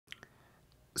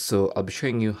So I'll be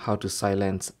showing you how to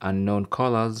silence unknown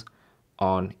callers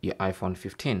on your iPhone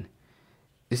 15.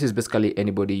 This is basically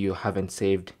anybody you haven't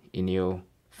saved in your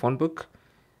phone book.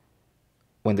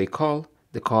 When they call,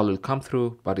 the call will come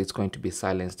through, but it's going to be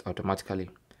silenced automatically.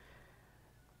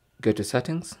 Go to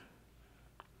settings.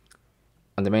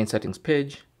 On the main settings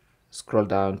page, scroll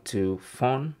down to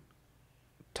phone,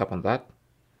 tap on that.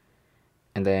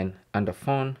 And then under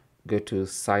phone, go to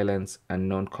silence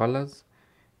unknown callers,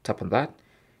 tap on that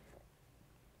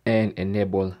and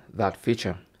enable that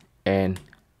feature. And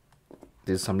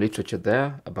there's some literature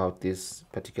there about this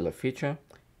particular feature.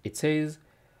 It says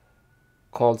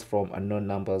calls from unknown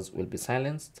numbers will be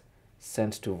silenced,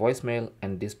 sent to voicemail,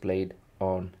 and displayed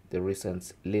on the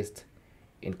recent list.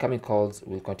 Incoming calls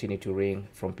will continue to ring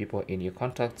from people in your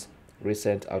contacts,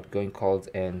 recent outgoing calls,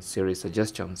 and Siri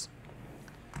suggestions.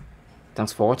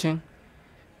 Thanks for watching.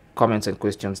 Comments and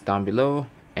questions down below,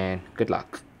 and good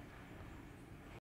luck.